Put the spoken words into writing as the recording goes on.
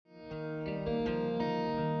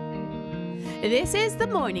This is the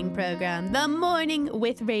morning program, The Morning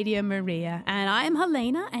with Radio Maria, and I am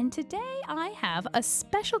Helena, and today I have a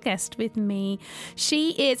special guest with me.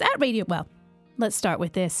 She is at Radio, well, let's start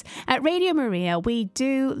with this. At Radio Maria, we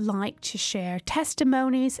do like to share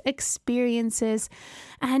testimonies, experiences,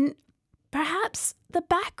 and perhaps the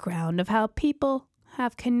background of how people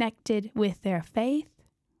have connected with their faith,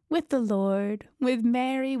 with the Lord, with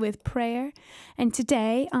Mary, with prayer. And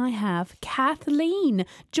today I have Kathleen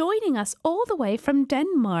joining us all the way from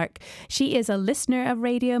Denmark. She is a listener of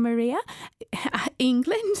Radio Maria,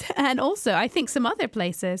 England, and also I think some other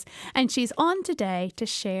places. And she's on today to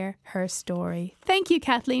share her story. Thank you,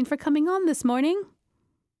 Kathleen, for coming on this morning.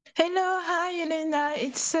 Hello, hi, Elena.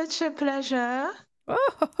 It's such a pleasure.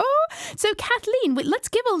 Oh, so Kathleen, let's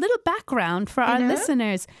give a little background for our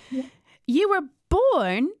listeners. Yeah. You were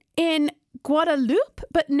born in Guadeloupe,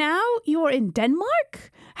 but now you're in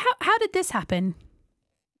Denmark? How did this happen?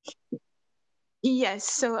 Yes,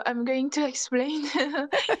 so I'm going to explain.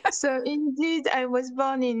 So indeed, I was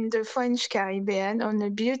born in the French Caribbean on a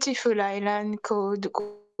beautiful island called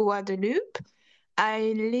Guadeloupe.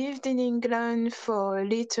 I lived in England for a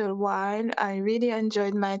little while. I really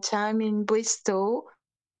enjoyed my time in Bristol.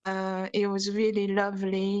 It was really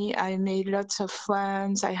lovely. I made lots of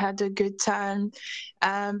friends. I had a good time.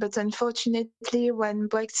 But unfortunately, when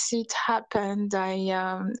Brexit happened,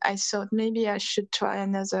 I thought maybe I should try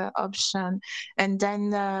another option. And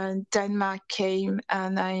then Denmark came,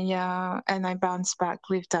 and I bounced back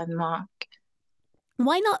with Denmark.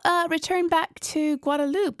 Why not return back to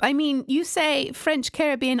Guadeloupe? I mean, you say French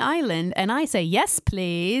Caribbean island, and I say yes,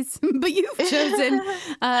 please. But you've chosen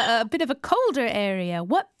a bit of a colder area.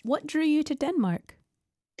 What drew you to Denmark?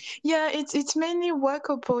 Yeah, it's mainly work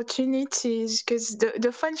opportunities because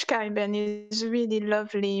the French Caribbean is really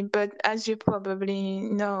lovely, but as you probably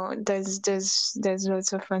know, there's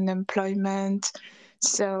lots of unemployment.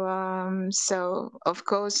 So of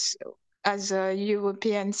course, as a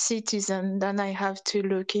European citizen, then I have to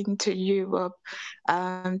look into Europe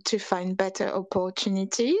to find better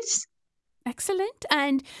opportunities. Excellent.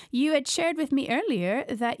 And you had shared with me earlier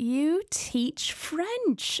that you teach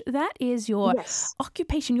French. That is your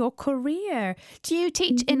occupation, your career. Do you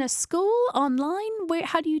teach in a school, online?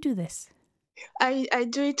 How do you do this? I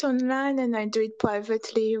do it online and I do it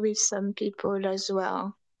privately with some people as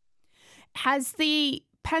well. Has the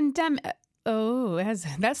pandemic...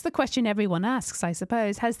 that's the question everyone asks, I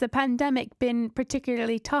suppose. Has the pandemic been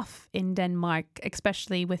particularly tough in Denmark,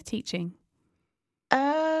 especially with teaching?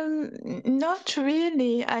 Not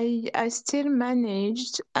really. I still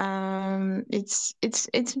managed.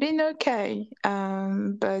 It's been okay.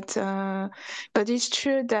 But it's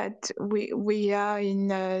true that we are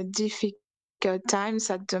in difficult times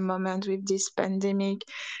at the moment with this pandemic,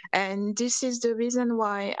 and this is the reason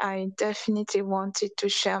why I definitely wanted to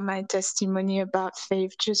share my testimony about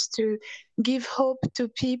faith, just to give hope to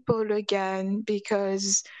people again,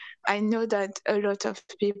 because I know that a lot of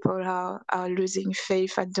people are losing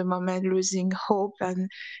faith at the moment, losing hope,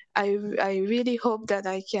 and I really hope that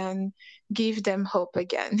I can give them hope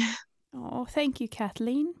again. Oh, thank you,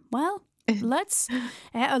 Kathleen. Well, let's,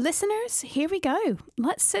 listeners, here we go.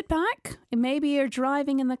 Let's sit back. Maybe you're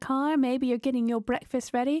driving in the car. Maybe you're getting your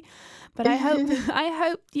breakfast ready. But I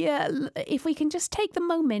hope, yeah, if we can just take the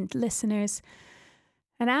moment, listeners,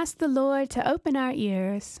 and ask the Lord to open our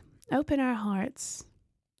ears, open our hearts,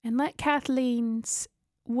 and let Kathleen's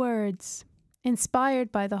words,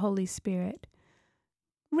 inspired by the Holy Spirit,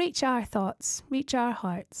 reach our thoughts, reach our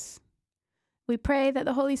hearts. We pray that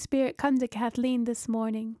the Holy Spirit come to Kathleen this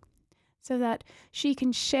morning so that she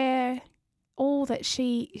can share all that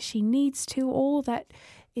she needs to, all that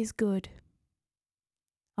is good.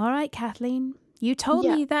 All right, Kathleen, you told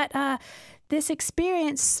me that this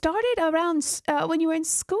experience started around when you were in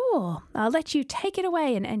school. I'll let you take it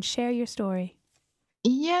away and share your story.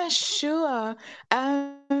 Yeah, sure.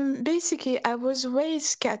 Basically, I was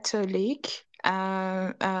raised Catholic,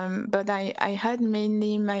 but I had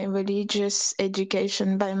mainly my religious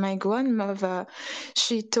education by my grandmother.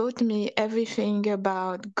 She taught me everything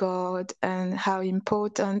about God and how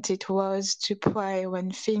important it was to pray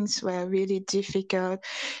when things were really difficult.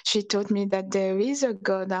 She taught me that there is a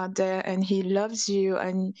God out there and He loves you,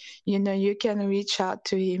 and you can reach out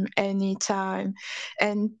to Him anytime.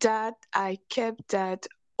 And that I kept that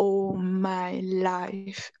all my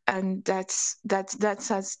life, and that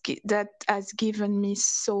has given me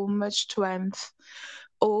so much strength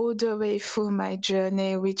all the way through my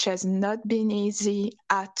journey, which has not been easy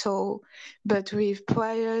at all. But with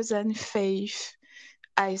prayers and faith,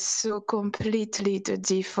 I saw completely the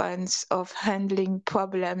difference of handling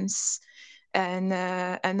problems and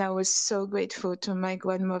I was so grateful to my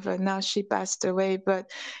grandmother. Now she passed away,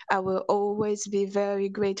 but I will always be very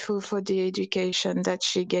grateful for the education that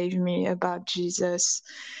she gave me about Jesus.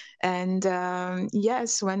 And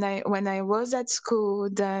yes, when I was at school,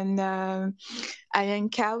 then I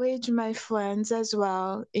encourage my friends as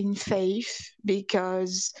well in faith,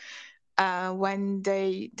 because when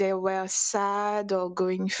they were sad or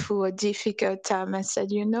going through a difficult time, I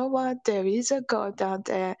said, you know what, there is a God out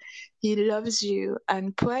there. He loves you,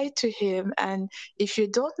 and pray to him. And if you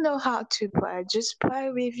don't know how to pray, just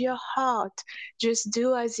pray with your heart. Just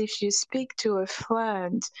do as if you speak to a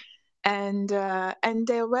friend. And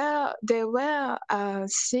they were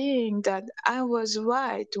seeing that I was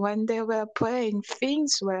right. When they were praying,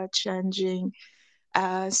 things were changing.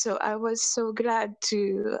 So I was so glad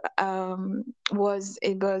to was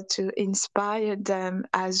able to inspire them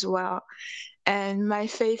as well. And my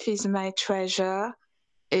faith is my treasure.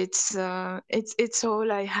 It's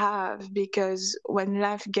all I have, because when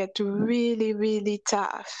life gets really really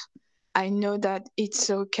tough, I know that it's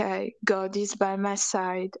okay. God is by my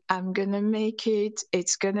side. I'm gonna make it.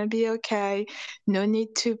 It's gonna be okay. No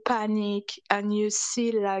need to panic, and you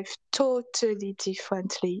see life totally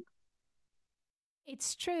differently.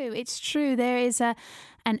 It's true. It's true. There is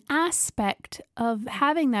an aspect of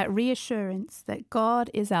having that reassurance that God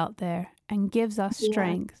is out there and gives us Yeah.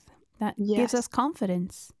 strength, that gives us Yes.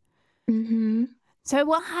 confidence. Mm-hmm. So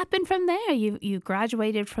what happened from there? You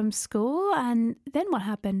graduated from school, and then what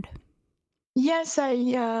happened? Yes, I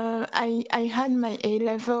had my A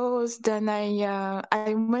levels. Then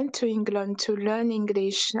I went to England to learn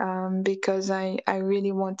English, because I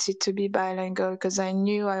really wanted to be bilingual, because I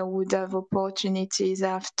knew I would have opportunities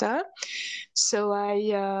after. So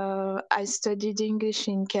I studied English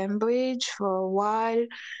in Cambridge for a while.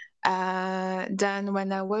 Then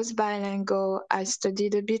when I was bilingual, I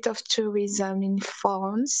studied a bit of tourism in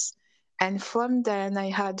France. And from then I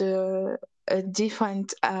had a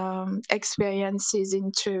different experiences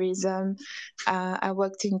in tourism. I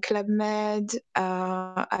worked in Club Med.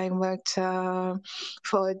 I worked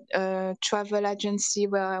for a travel agency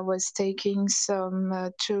where I was taking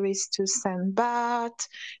some tourists to St. Barth.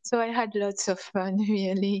 So I had lots of fun,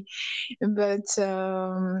 really. But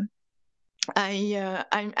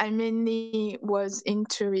I mainly was in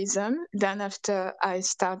tourism. Then after I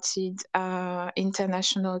started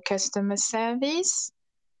international customer service,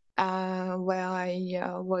 where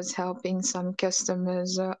I was helping some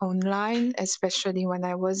customers online, especially when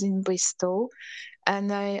I was in Bristol.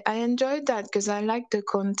 And I enjoyed that because I like the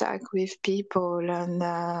contact with people. And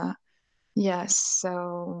yes,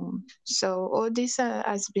 so all this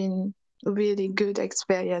has been really good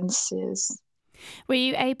experiences. Were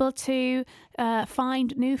you able to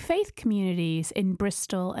find new faith communities in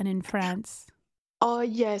Bristol and in France? Oh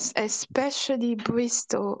yes, especially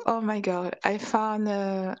Bristol. Oh my God, I found.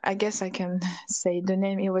 I guess I can say the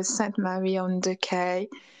name. It was Saint Mary on the Quay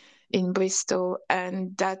in Bristol,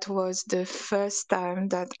 and that was the first time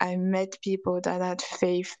that I met people that had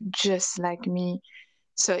faith just like me.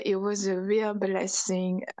 So it was a real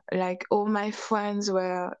blessing. Like all my friends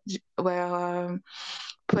were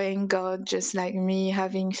praying God just like me,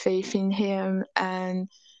 having faith in Him, and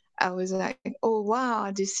I was like, oh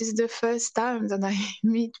wow, this is the first time that I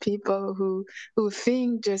meet people who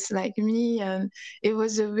think just like me, and it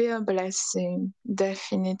was a real blessing,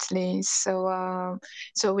 definitely. So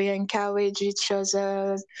we encourage each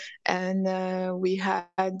other, and we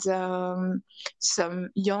had some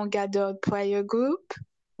young adult prayer group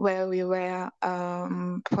where we were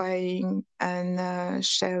praying and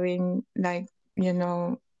sharing, like, you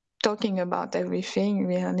know, talking about everything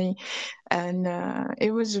really. And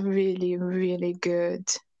it was really, really good.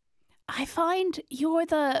 I find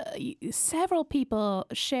several people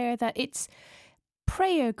share that it's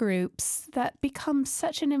prayer groups that become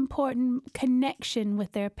such an important connection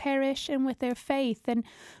with their parish and with their faith, and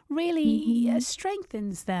really Mm-hmm.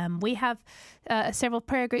 strengthens them. We have several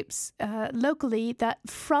prayer groups locally that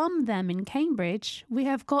from them in Cambridge, we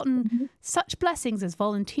have gotten such blessings as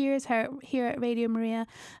volunteers here at Radio Maria.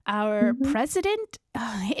 Our Mm-hmm. president,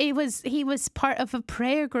 he was part of a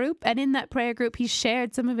prayer group, and in that prayer group, he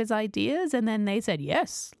shared some of his ideas, and then they said,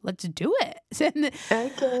 "Yes, let's do it."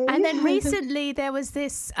 And then Okay. recently there was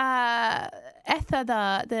this Etha,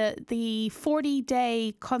 the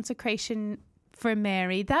 40-day consecration for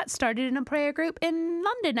Mary that started in a prayer group in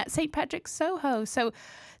London at St. Patrick's Soho. So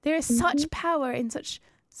there is Mm-hmm. such power in such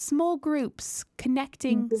small groups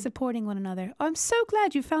connecting, supporting one another. I'm so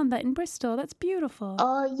glad you found that in Bristol. That's beautiful.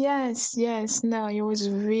 Oh, yes, yes. No, it was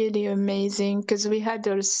really amazing because we had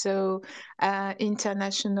also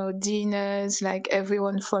international dinners, like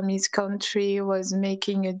everyone from his country was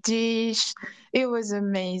making a dish. It was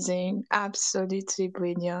amazing, absolutely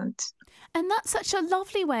brilliant. And that's such a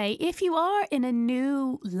lovely way. If you are in a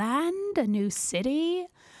new land, a new city,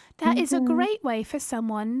 that is a Hmm. great way for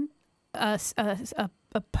someone, a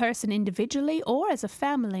person individually or as a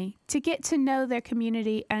family, to get to know their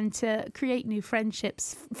community and to create new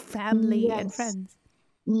friendships, family and Yes, friends.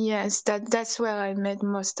 yes, that's where I met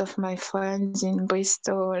most of my friends in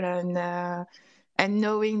Bristol, and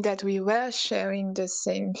knowing that we were sharing the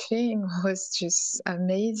same thing was just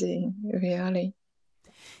amazing, really.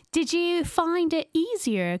 Did you find it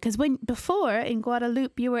easier? Because when before in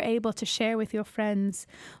Guadeloupe, you were able to share with your friends,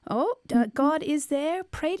 oh, Hmm. God is there,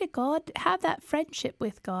 pray to God, have that friendship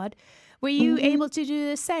with God. Were you Hmm. able to do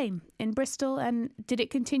the same in Bristol, and did it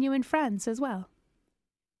continue in France as well?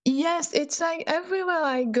 Yes, it's like everywhere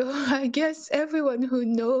I go, I guess everyone who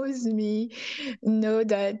knows me know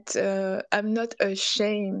that I'm not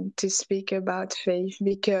ashamed to speak about faith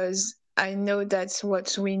because I know that's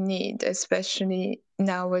what we need, especially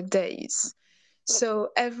nowadays. So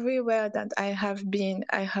everywhere that I have been,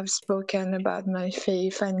 I have spoken about my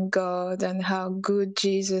faith and God and how good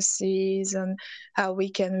Jesus is and how we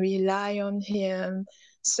can rely on Him.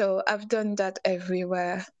 So I've done that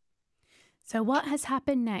everywhere. So, what has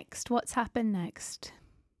happened next? What's happened next?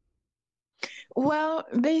 Well,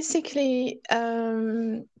 basically,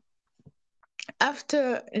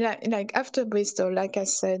 after after Bristol, like I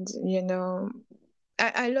said,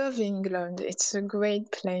 I love England. It's a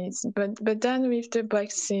great place. But then with the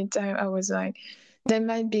Brexit, I was like, there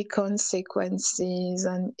might be consequences,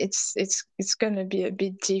 and it's gonna be a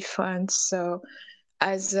bit different. So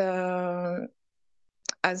as I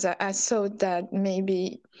thought that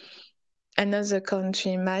maybe another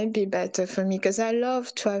country might be better for me because I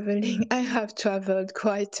love traveling. I have traveled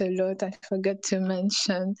quite a lot. I forgot to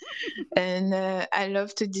mention, and I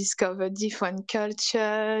love to discover different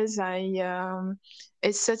cultures.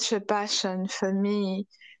 It's such a passion for me.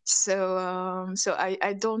 So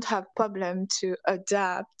I don't have problem to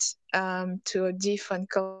adapt to a different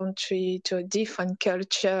country, to a different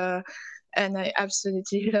culture, and I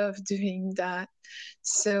absolutely love doing that.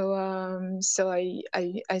 So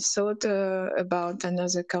I thought about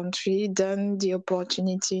another country. Then the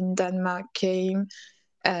opportunity in Denmark came,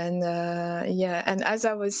 and yeah, and as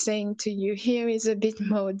I was saying to you, here is a bit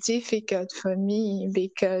more difficult for me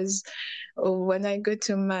because when I go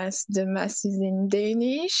to mass, the mass is in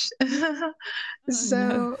Danish. Oh,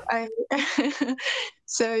 no. so I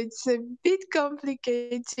so it's a bit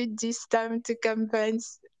complicated this time to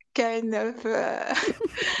convince kind of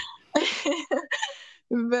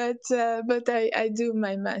but I do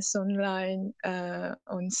my mass online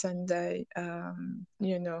on Sunday,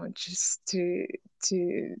 just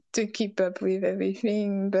to keep up with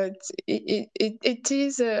everything. But it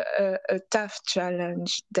is a tough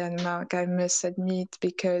challenge, Denmark, I must admit,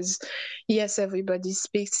 because yes, everybody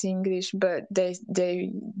speaks English, but they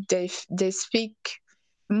speak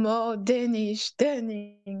more Danish than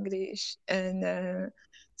English, and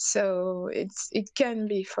so it can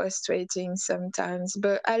be frustrating sometimes.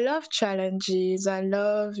 But I love challenges. I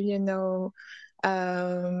love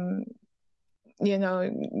um,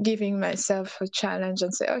 giving myself a challenge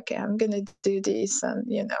and say, okay, I'm gonna do this,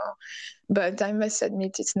 and But I must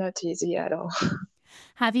admit, it's not easy at all.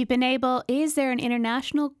 Have you been able, is there an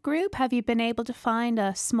international group? Have you been able to find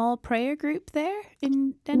a small prayer group there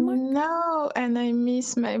in Denmark? No, and I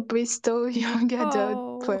miss my Bristol young adult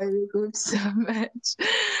Oh, prayer group so much.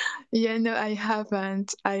 I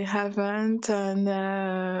haven't, and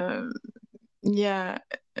yeah,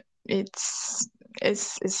 it's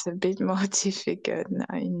it's a bit more difficult now,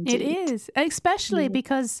 it indeed. is, especially Yeah.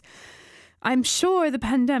 because I'm sure the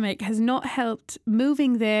pandemic has not helped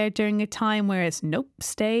moving there during a time where it's nope,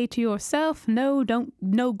 stay to yourself, no, don't,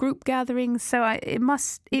 no group gatherings. So it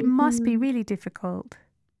must be Mhm. really difficult.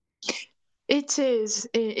 It is.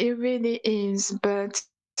 It really is.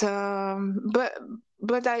 Um, but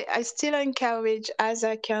but I still encourage as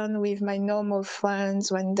I can with my normal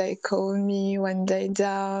friends when they call me when they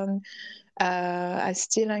down. I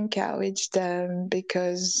still encourage them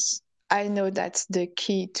because I know that's the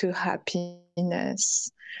key to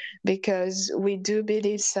happiness. because we do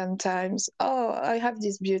believe sometimes, oh, I have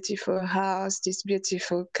this beautiful house, this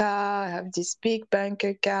beautiful car, I have this big bank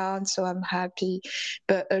account, so I'm happy.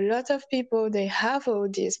 But a lot of people, they have all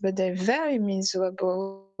this, but they're very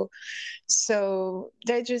miserable. So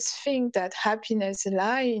they just think that happiness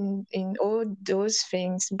lies in all those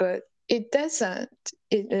things, but it doesn't.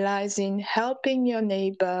 It lies in helping your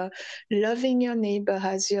neighbor, loving your neighbor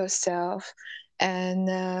as yourself,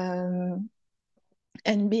 and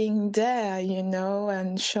being there,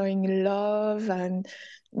 and showing love, and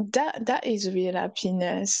that is real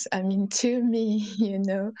happiness. I mean, to me,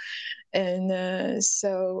 and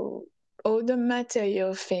so all the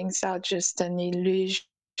material things are just an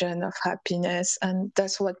illusion of happiness, and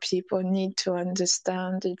that's what people need to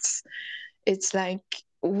understand. It's like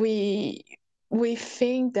we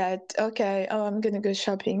think that, okay, oh, I'm going to go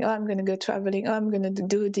shopping, oh, I'm going to go traveling, oh, I'm going to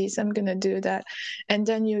do this, I'm going to do that, and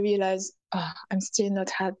then you realize, oh, I'm still not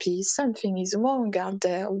happy, something is wrong out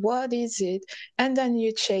there, what is it? And then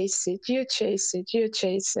you chase it,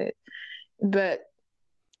 but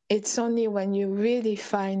it's only when you really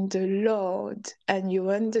find the Lord and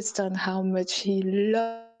you understand how much He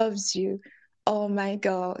loves you, oh my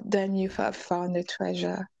God, then you have found a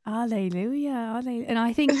treasure. Alleluia. And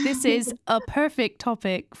I think this is a perfect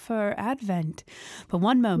topic for Advent. But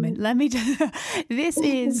one moment, let me this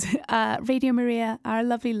is Radio Maria, our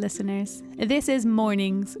lovely listeners. This is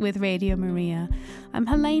Mornings with Radio Maria. I'm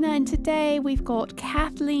Helena, and today we've got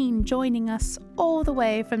Kathleen joining us all the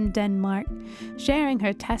way from Denmark, sharing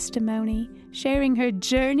her testimony, sharing her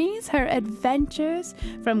journeys, her adventures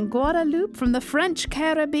from Guadeloupe, from the French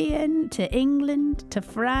Caribbean to England, to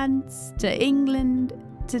France, to England,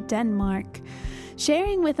 to Denmark,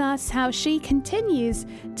 sharing with us how she continues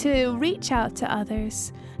to reach out to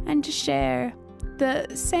others and to share the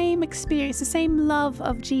same experience, the same love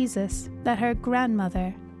of Jesus that her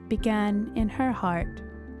grandmother began in her heart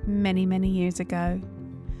many, many years ago.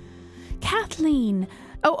 Kathleen,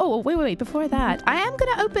 wait, before that, I am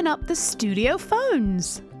going to open up the studio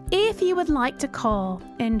phones. If you would like to call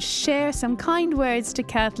and share some kind words to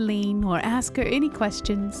Kathleen or ask her any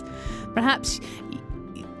questions, perhaps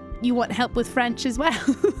you want help with French as well,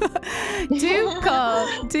 do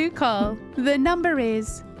call. The number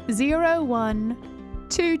is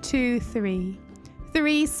 01223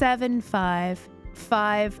 375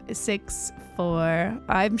 564.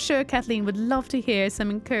 I'm sure Kathleen would love to hear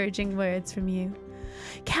some encouraging words from you.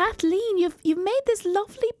 Kathleen, you've made this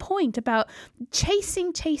lovely point about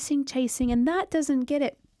chasing, and that doesn't get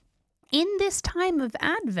it. In this time of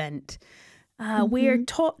Advent, we're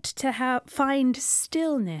taught to find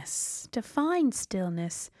stillness,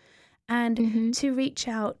 and to reach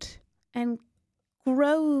out and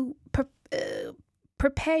grow,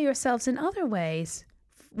 prepare yourselves in other ways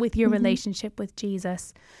with your relationship with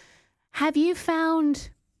Jesus. Have you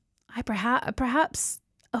found perhaps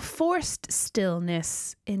a forced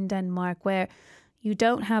stillness in Denmark where you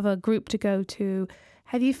don't have a group to go to?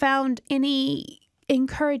 Have you found any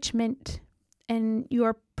encouragement in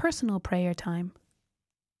your personal prayer time?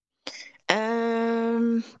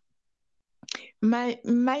 My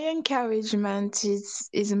encouragement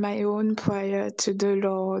is my own prayer to the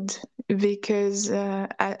Lord, because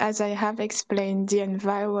as I have explained, the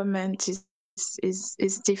environment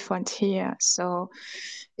is different here, so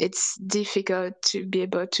it's difficult to be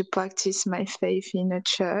able to practice my faith in a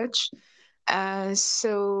church.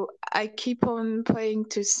 So I keep on praying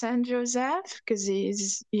to Saint Joseph, because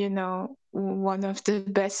he's, one of the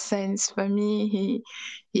best saints for me.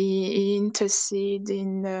 He intercedes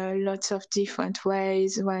in lots of different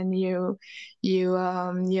ways when you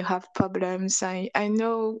have problems. I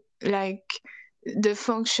know, like, the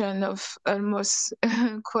function of almost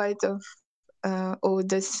quite of all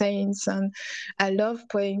the saints, and I love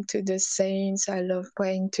praying to the saints, I love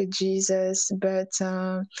praying to Jesus, but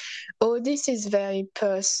all this is very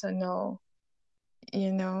personal,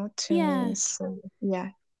 to me. So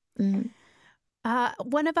yeah.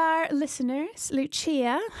 One of our listeners,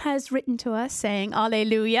 Lucia, has written to us saying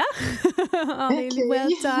Alleluia. Okay. Well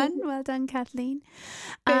done, Kathleen.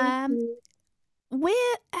 Thank you.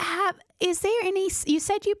 Is there any? You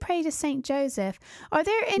said you pray to Saint Joseph. Are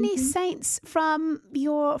there any saints from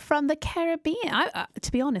the Caribbean?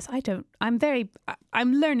 To be honest, I don't.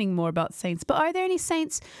 I'm learning more about saints. But are there any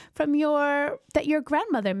saints from that your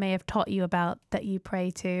grandmother may have taught you about that you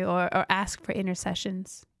pray to or ask for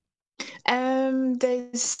intercessions?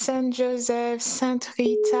 There's Saint Joseph, Saint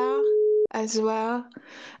Rita as well,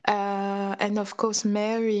 and of course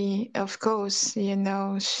Mary. Of course,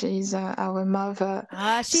 she's our mother.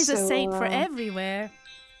 She's a saint for everywhere.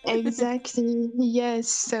 Exactly. Yes.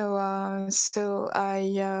 So I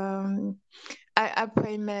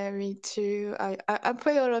pray Mary too. I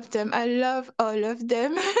pray all of them. I love all of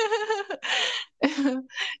them.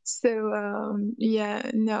 So yeah,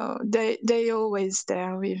 no, they always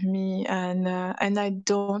there with me, and I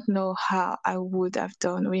don't know how I would have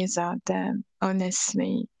done without them.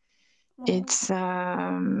 Honestly, Oh, it's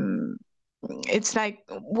um it's like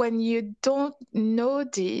when you don't know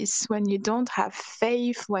this, when you don't have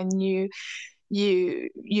faith, when you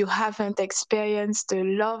haven't experienced the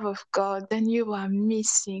love of God, then you are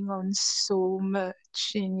missing on so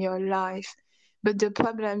much in your life. But the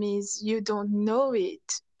problem is you don't know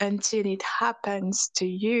it until it happens to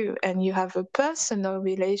you and you have a personal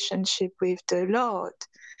relationship with the Lord,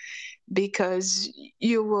 because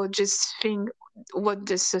you will just think what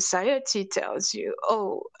the society tells you.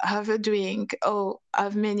 Oh, have a drink. Oh,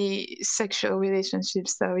 have many sexual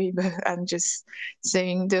relationships. Sorry, but I'm just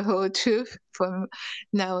saying the whole truth from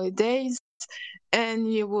nowadays.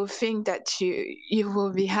 And you will think that you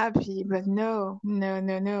will be happy, but no, no,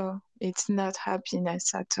 no, no. It's not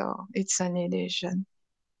happiness at all. It's an illusion.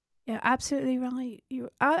 you're absolutely right.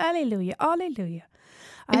 Hallelujah, hallelujah.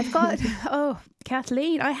 I've got, oh,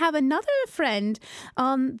 Kathleen, I have another friend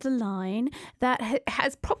on the line that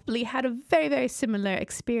has probably had a very, very similar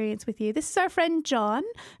experience with you. This is our friend John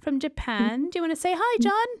from Japan. Do you want to say hi,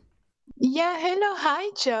 John? Yeah, hello, hi,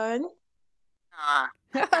 John.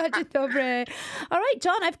 Dzień dobry. All right,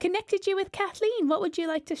 John, I've connected you with Kathleen. What would you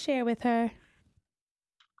like to share with her?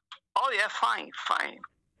 Oh yeah, fine.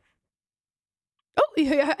 Oh,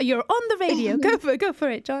 you're on the radio. Go for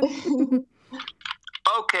it, John.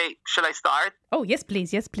 Okay, shall I start? Oh, yes,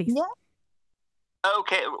 please. Yes, please. Yeah.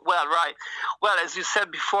 Okay, well, right. Well, as you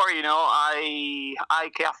said before, I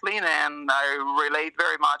Kathleen, and I relate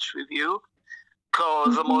very much with you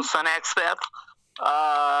because I'm also an expat.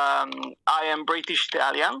 I am British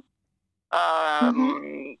Italian.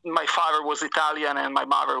 My father was Italian and my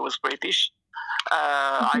mother was British.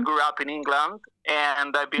 I grew up in England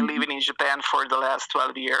and I've been living in Japan for the last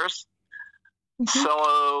 12 years.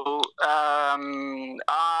 So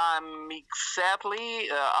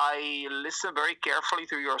I listen very carefully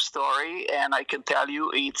to your story, and I can tell you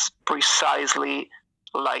it's precisely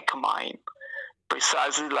like mine.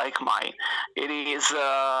 Precisely like mine. It is.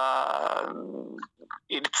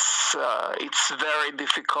 It's very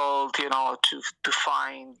difficult, to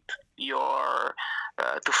find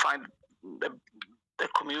the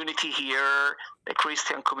community here, the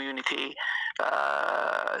Christian community,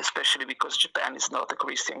 especially because Japan is not a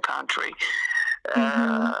Christian country.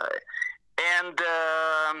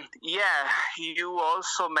 You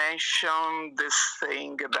also mentioned this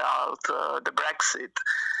thing about the Brexit.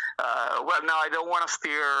 Now I don't want to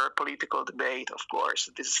steer a political debate, of course.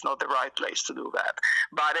 This is not the right place to do that.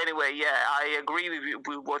 But anyway, yeah, I agree with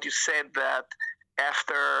what you said, that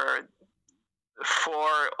for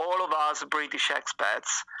all of us British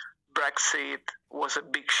expats, Brexit was a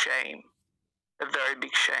big shame, a very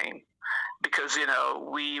big shame. Because,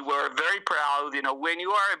 we were very proud, when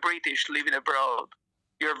you are a British living abroad,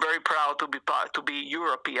 you're very proud to be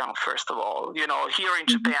European, first of all. Here in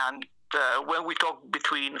Japan, when we talk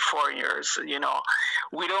between foreigners,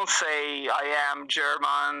 we don't say I am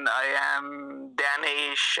German, I am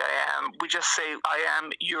Danish, we just say I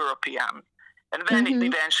am European. And then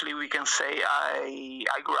eventually we can say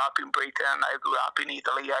I grew up in Britain, I grew up in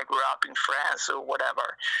Italy, I grew up in France, or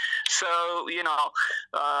whatever. So,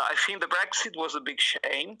 I think the Brexit was a big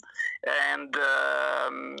shame. And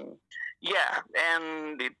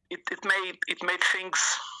and it made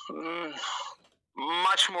things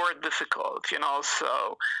much more difficult,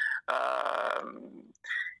 So,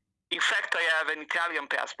 in fact, I have an Italian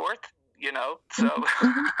passport, So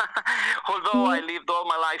although I lived all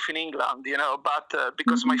my life in England, but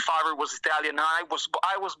because my father was Italian, I was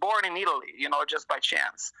born in Italy, just by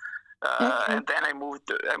chance. And then I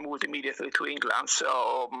moved immediately to England.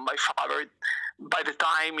 So my father, by the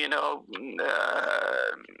time,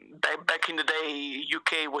 back in the day,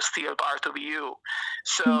 UK was still part of EU.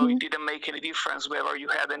 So it didn't make any difference whether you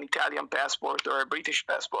had an Italian passport or a British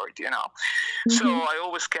passport, So I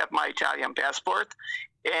always kept my Italian passport.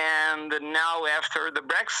 And now after the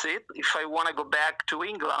Brexit, if I want to go back to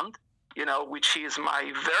England, which is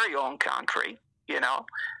my very own country,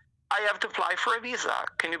 I have to apply for a visa.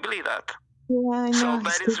 Can you believe that? Yeah, I know. So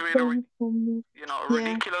that is really,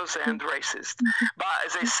 ridiculous and racist. But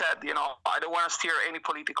as I said, I don't want to steer any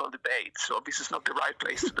political debate. So this is not the right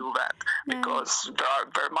place to do that, because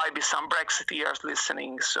there might be some Brexiteers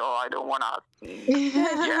listening. So I don't want to. I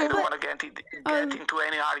don't want to get into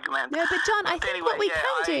any argument. Yeah, but John, I think what we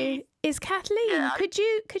can do is Kathleen. Yeah, could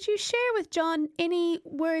you share with John any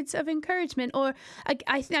words of encouragement? Or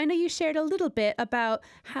I know you shared a little bit about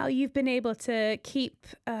how you've been able to keep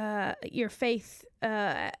your faith.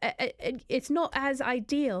 It's not as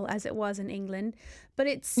ideal as it was in England, but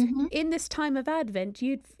it's in this time of Advent.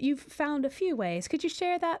 You've found a few ways. Could you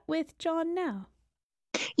share that with John now?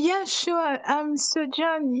 Yeah, sure. So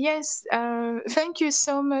John, yes, thank you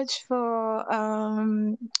so much for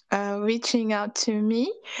reaching out to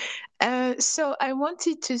me. So I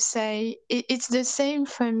wanted to say it's the same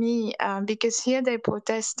for me because here they're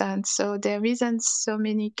Protestant, so there isn't so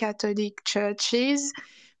many Catholic churches.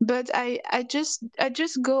 But I just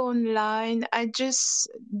go online. I just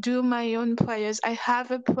do my own prayers. I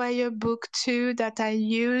have a prayer book too that I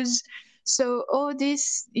use. So all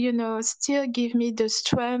this, still give me the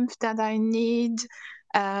strength that I need.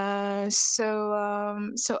 So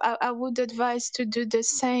I would advise to do the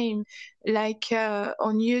same. Like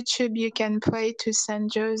on YouTube, you can pray to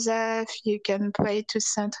Saint Joseph, you can pray to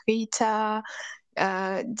Saint Rita.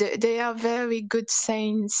 They are very good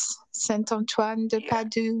saints. Saint Antoine de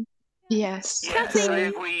Padoue. Yes. Yes, I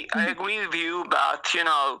agree with you, but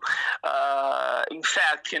in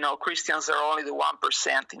fact, Christians are only the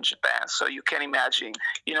 1% in Japan, so you can imagine,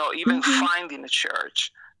 even finding a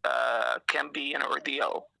church can be an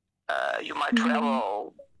ordeal. You might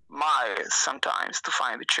travel miles sometimes to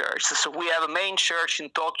find the church. So we have a main church in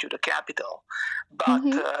Tokyo, the capital, but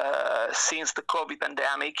since the COVID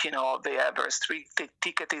pandemic, they have restricted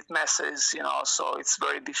ticketed masses, so it's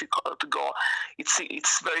very difficult to go.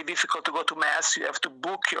 It's very difficult to go to mass. You have to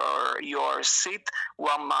book your seat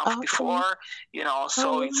 1 month before,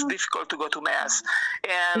 so it's difficult to go to mass.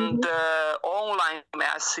 And online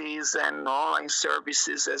masses and online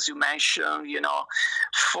services, as you mentioned, you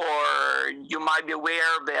might be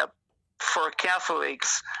aware that for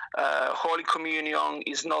Catholics, Holy Communion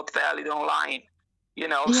is not valid online.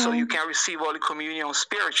 So you can receive Holy Communion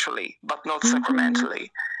spiritually, but not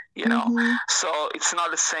sacramentally. So it's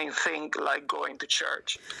not the same thing like going to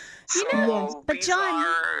church. So but John,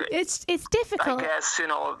 it's difficult. I guess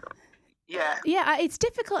it's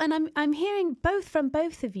difficult, and I'm hearing from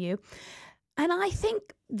both of you, and I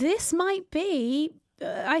think this might be.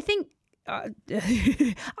 I think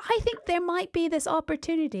there might be this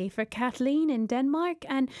opportunity for Kathleen in Denmark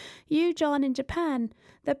and you, John, in Japan,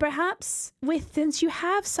 that perhaps since you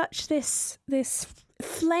have such this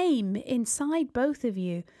flame inside both of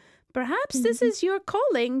you, perhaps this is your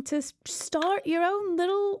calling to start your own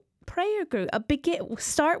little prayer group.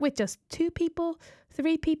 Start with just 2 people,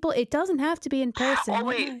 3 people. It doesn't have to be in person.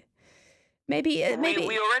 Maybe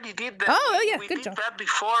we already did that. We did that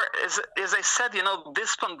before. As I said,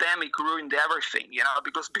 this pandemic ruined everything.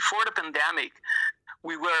 Because before the pandemic,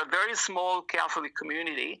 we were a very small Catholic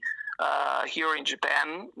community here in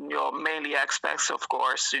Japan. Mainly expats, of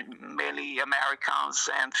course, mainly Americans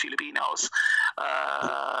and Filipinos,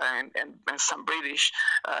 and some British.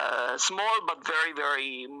 Small but very,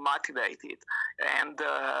 very motivated. And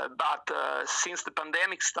but since the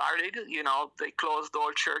pandemic started, they closed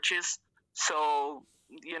all churches. So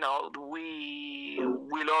we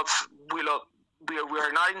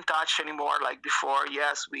are not in touch anymore like before.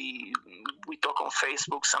 Yes, we talk on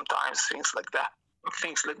Facebook sometimes, things like that.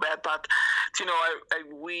 But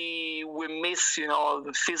we miss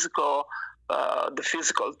the physical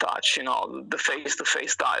touch, the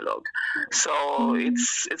face-to-face dialogue. So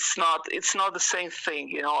it's not the same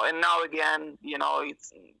thing, And now again, it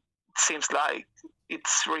seems like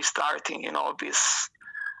it's restarting, this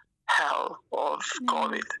hell of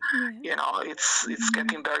COVID. It's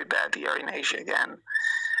getting very bad here in Asia again.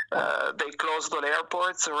 They closed all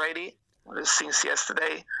airports already since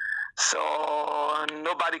yesterday, so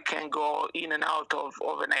nobody can go in and out of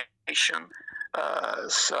a nation.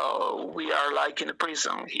 So we are like in a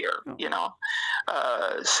prison here,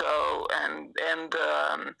 So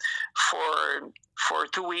for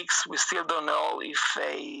 2 weeks we still don't know if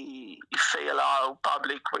they allow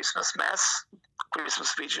public Christmas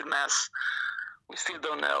Vigil Mass. We still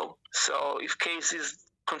don't know. So if cases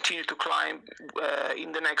continue to climb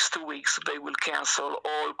in the next 2 weeks, they will cancel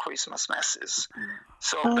all Christmas masses.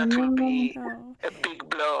 So that will be a big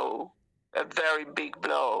blow, a very big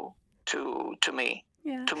blow to me.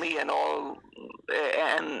 To me and all,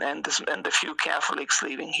 and the few Catholics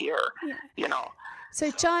living here, So,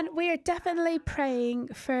 John, we are definitely praying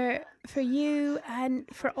for you and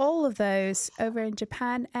for all of those over in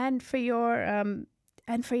Japan, and for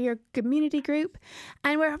your community group,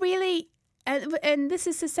 and we're really, and this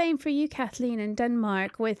is the same for you, Kathleen, in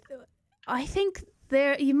Denmark. I think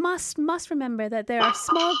you must remember that there are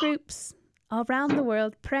small groups around the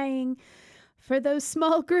world praying for those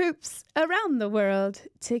small groups around the world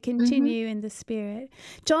to continue in the Spirit.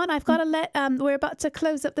 John, I've got to we're about to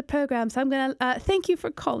close up the program, so I'm going to thank you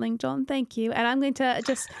for calling, John. Thank you. And I'm going to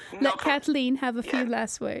just let Kathleen have a few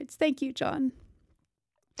last words. Thank you, John.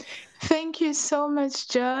 Thank you so much,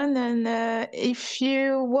 John. And if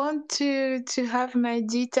you want to have my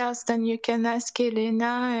details, then you can ask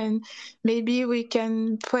Elena, and maybe we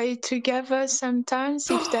can pray together sometimes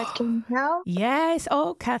if that can help. Yes.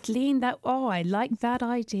 Oh, Kathleen, I like that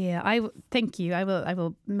idea. Thank you. I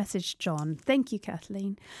will message John. Thank you,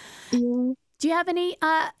 Kathleen. Yeah. Do you have any?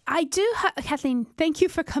 Kathleen. Thank you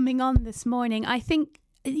for coming on this morning. I think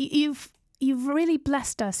you've really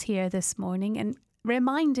blessed us here this morning and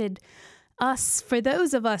reminded us, for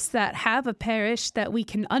those of us that have a parish, that we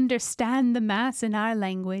can understand the Mass in our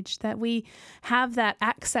language, that we have that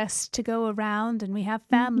access to go around and we have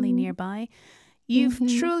family nearby. You've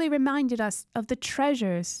truly reminded us of the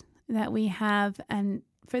treasures that we have, and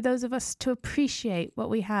for those of us to appreciate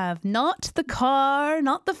what we have. Not the car,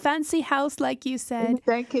 not the fancy house like you said.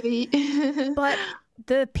 Exactly. But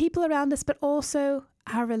the people around us, but also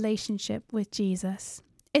our relationship with Jesus.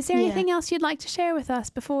 Is there anything else you'd like to share with us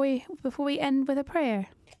before we end with a prayer?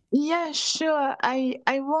 Yeah, sure. I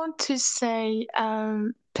want to say,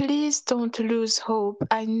 please don't lose hope.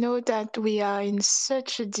 I know that we are in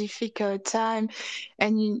such a difficult time,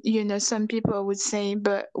 and you know, some people would say,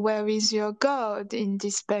 but where is your God in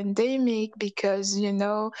this pandemic? Because you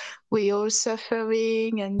know, we all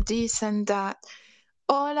suffering and this and that.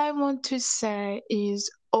 All I want to say is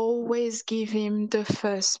always give him the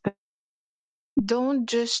first. Don't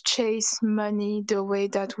just chase money the way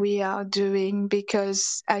that we are doing,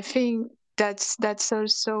 because I think that's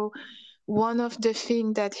also one of the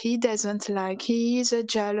things that he doesn't like. He is a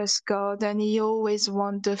jealous God and he always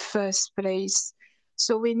wants the first place.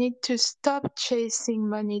 So we need to stop chasing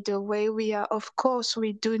money the way we are. Of course,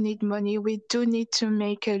 we do need money. We do need to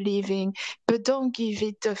make a living, but don't give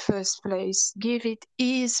it the first place. Give it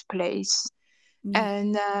his place.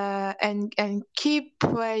 And keep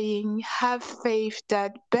praying, have faith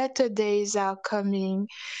that better days are coming,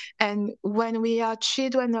 and when we are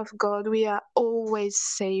children of God, we are always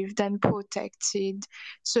saved and protected.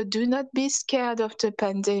 So do not be scared of the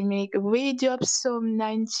pandemic. Read your Psalm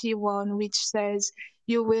 91, which says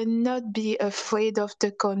you will not be afraid of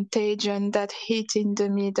the contagion that hit in the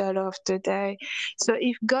middle of the day. So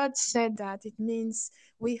if God said that, it means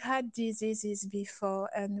we had diseases before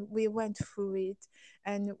and we went through it,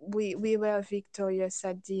 and we were victorious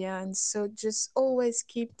at the end. So just always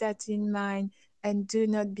keep that in mind and do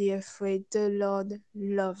not be afraid. The Lord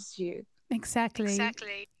loves you. Exactly.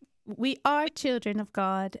 We are children of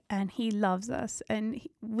God and he loves us, and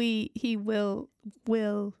he will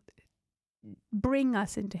bring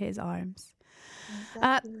us into his arms.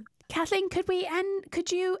 Exactly. Kathleen,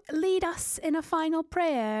 could you lead us in a final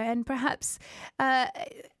prayer, and perhaps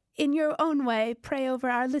in your own way pray over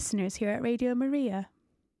our listeners here at Radio Maria?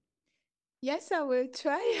 Yes, I will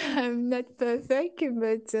try. I'm not perfect,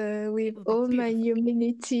 but with all my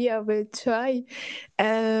humility, I will try.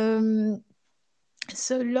 So,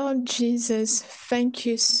 Lord Jesus, thank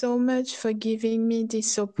you so much for giving me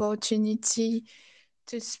this opportunity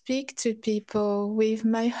to speak to people with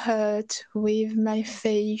my heart, with my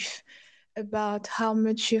faith, about how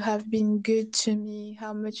much you have been good to me,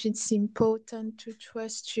 how much it's important to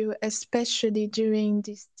trust you, especially during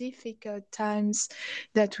these difficult times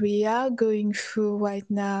that we are going through right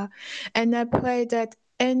now. And I pray that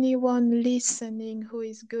anyone listening who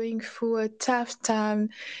is going through a tough time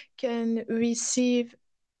can receive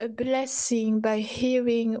a blessing by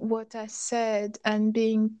hearing what I said and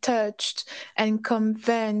being touched and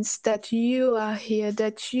convinced that you are here,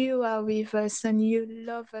 that you are with us, and you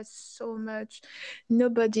love us so much.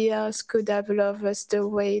 Nobody else could have loved us the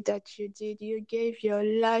way that you did. You gave your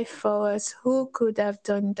life for us. Who could have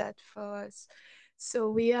done that for us? So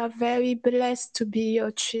we are very blessed to be your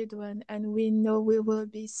children, and we know we will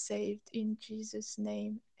be saved. In Jesus'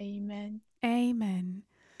 name, amen. Amen.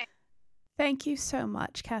 Thank you so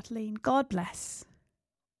much, Kathleen. God bless.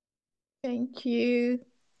 Thank you.